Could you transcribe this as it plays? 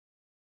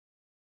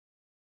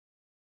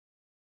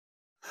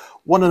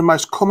One of the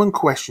most common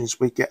questions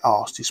we get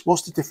asked is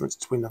what's the difference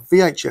between a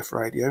VHF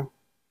radio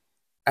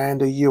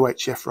and a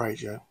UHF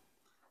radio?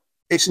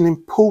 It's an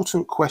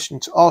important question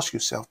to ask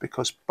yourself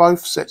because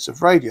both sets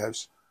of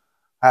radios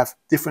have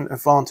different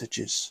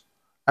advantages,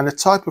 and the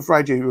type of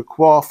radio you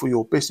require for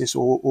your business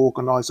or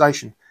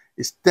organisation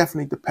is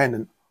definitely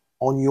dependent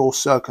on your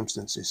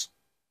circumstances.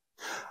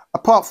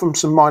 Apart from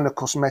some minor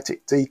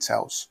cosmetic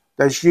details,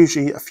 there's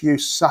usually a few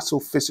subtle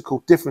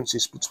physical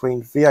differences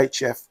between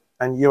VHF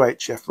and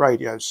UHF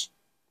radios.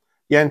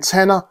 The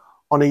antenna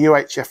on a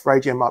UHF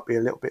radio might be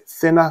a little bit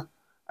thinner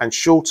and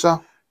shorter.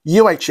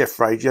 UHF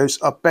radios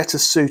are better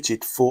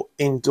suited for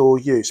indoor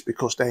use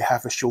because they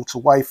have a shorter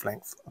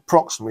wavelength,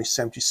 approximately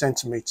 70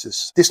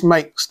 centimeters. This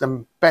makes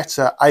them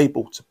better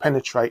able to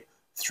penetrate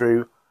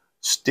through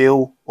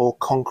steel or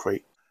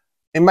concrete.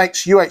 It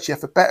makes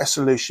UHF a better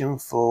solution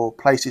for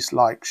places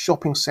like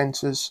shopping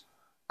centres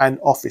and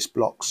office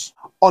blocks.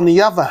 On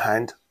the other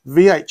hand,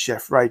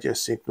 VHF radio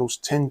signals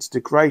tend to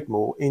degrade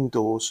more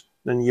indoors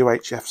than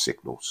UHF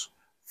signals.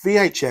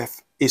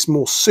 VHF is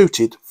more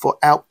suited for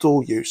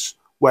outdoor use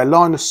where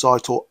line of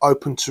sight or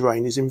open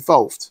terrain is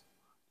involved.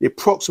 The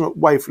approximate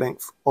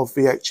wavelength of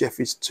VHF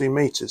is 2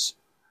 meters.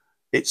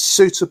 It's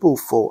suitable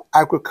for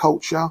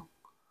agriculture,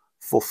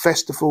 for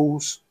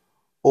festivals,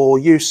 or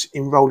use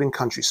in rolling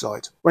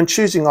countryside. When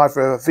choosing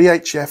either a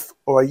VHF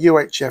or a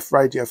UHF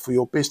radio for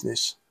your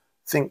business,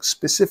 think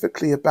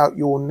specifically about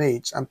your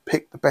needs and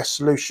pick the best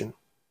solution.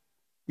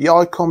 The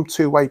Icom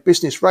two-way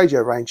business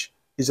radio range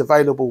is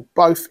available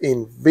both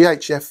in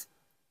VHF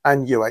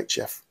and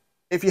UHF.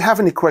 If you have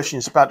any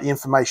questions about the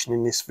information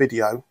in this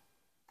video,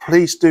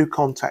 please do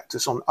contact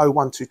us on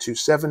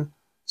 01227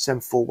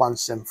 741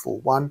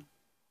 741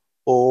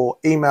 or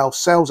email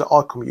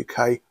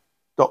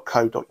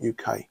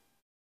sales@icomuk.co.uk.